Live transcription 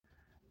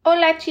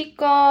Hola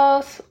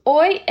chicos,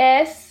 hoy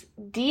es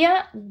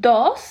día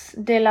 2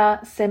 de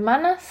la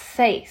semana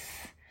 6.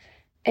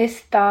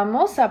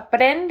 Estamos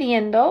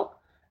aprendiendo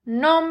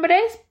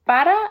nombres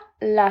para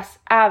las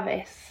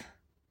aves.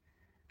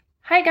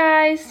 Hi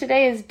guys,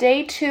 today is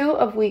day 2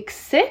 of week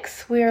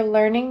 6. We are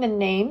learning the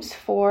names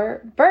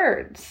for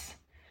birds.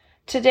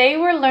 Today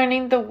we're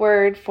learning the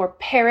word for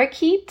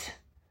parakeet,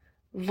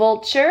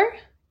 vulture,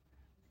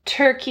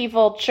 turkey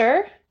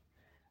vulture,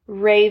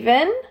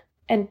 raven,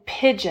 and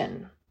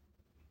pigeon.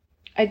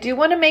 I do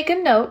want to make a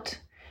note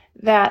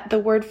that the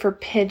word for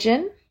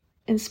pigeon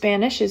in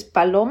Spanish is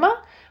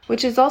paloma,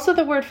 which is also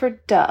the word for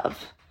dove.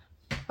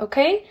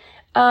 Okay?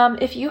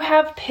 If you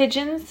have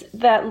pigeons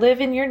that live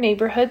in your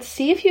neighborhood,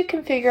 see if you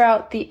can figure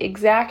out the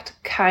exact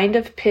kind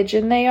of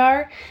pigeon they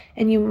are,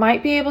 and you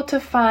might be able to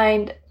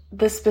find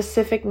the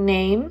specific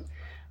name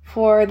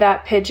for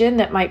that pigeon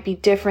that might be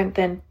different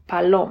than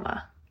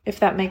paloma, if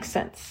that makes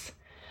sense.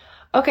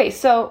 Okay,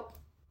 so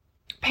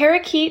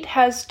parakeet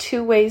has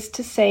 2 ways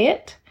to say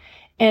it.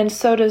 And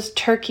so does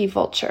turkey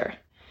vulture.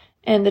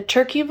 And the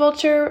turkey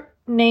vulture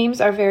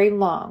names are very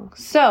long.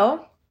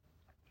 So,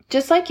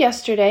 just like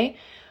yesterday,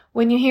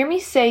 when you hear me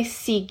say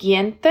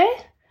siguiente,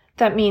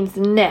 that means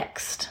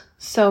next.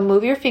 So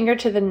move your finger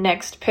to the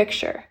next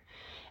picture.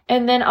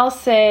 And then I'll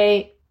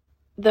say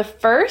the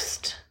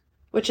first,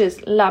 which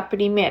is la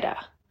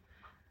primera.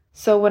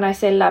 So when I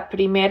say la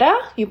primera,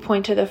 you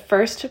point to the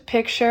first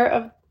picture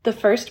of the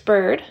first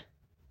bird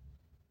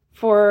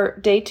for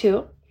day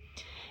 2.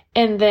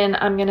 And then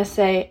I'm going to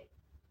say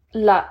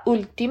la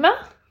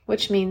última,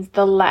 which means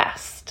the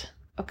last.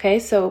 Okay,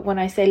 so when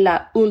I say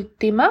la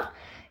última,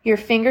 your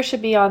finger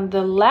should be on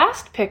the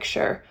last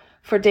picture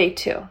for day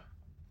 2.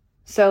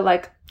 So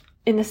like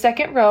in the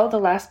second row, the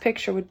last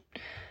picture would...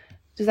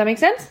 Does that make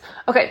sense?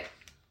 Okay.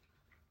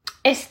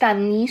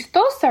 ¿Están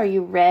listos? Are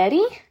you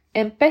ready?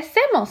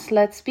 Empecemos.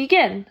 Let's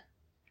begin.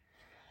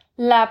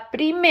 La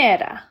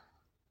primera.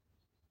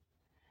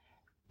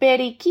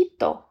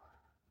 Periquito.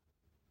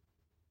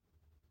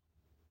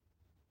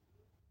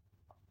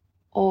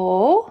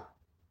 O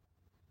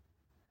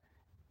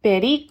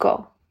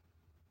perico.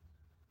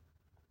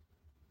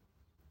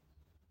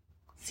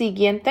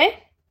 Siguiente.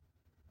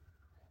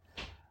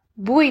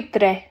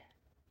 Buitre.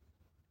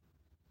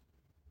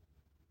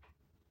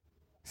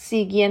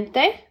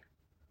 Siguiente.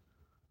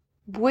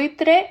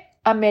 Buitre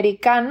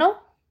americano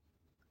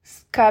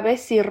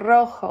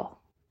cabecirrojo.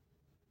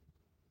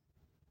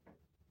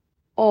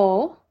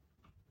 O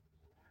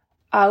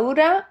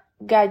aura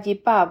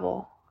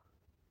gallipavo.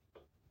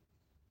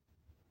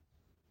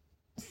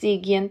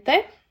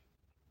 Siguiente.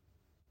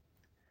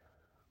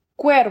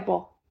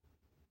 Cuervo.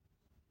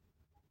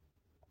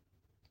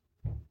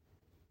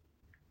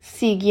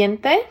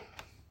 Siguiente.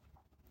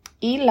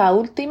 Y la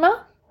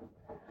última.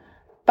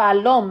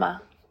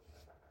 Paloma.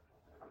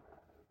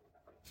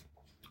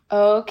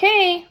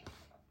 Okay.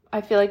 I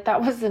feel like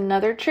that was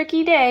another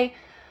tricky day.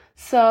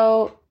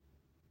 So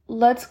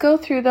let's go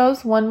through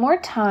those one more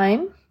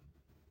time.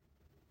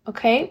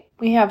 Okay.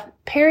 We have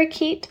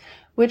parakeet,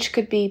 which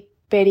could be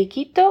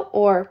periquito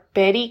or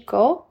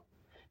perico.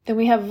 Then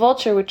we have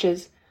vulture, which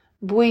is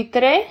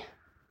buitre.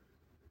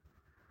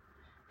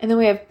 And then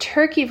we have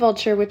turkey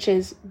vulture, which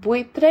is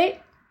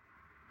buitre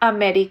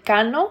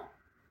americano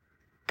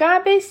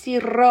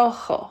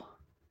cabecirrojo,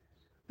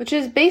 which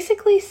is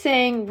basically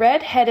saying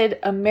red-headed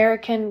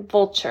American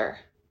vulture.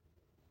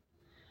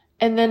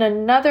 And then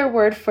another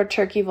word for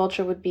turkey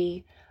vulture would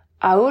be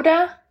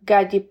aura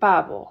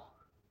gallipavo.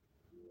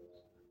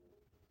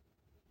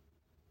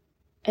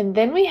 And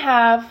then we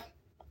have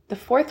the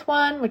fourth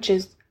one, which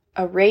is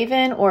a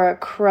raven or a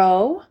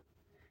crow.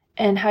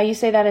 And how you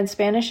say that in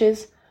Spanish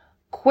is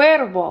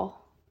cuervo.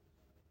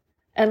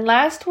 And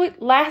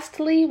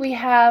lastly, we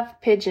have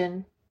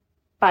pigeon,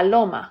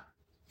 paloma.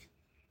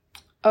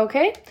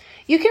 Okay?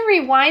 You can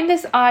rewind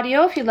this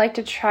audio if you'd like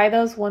to try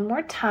those one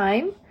more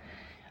time.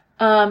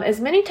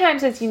 As many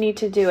times as you need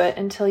to do it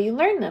until you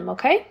learn them,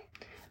 okay?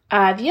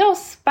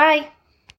 Adios. Bye.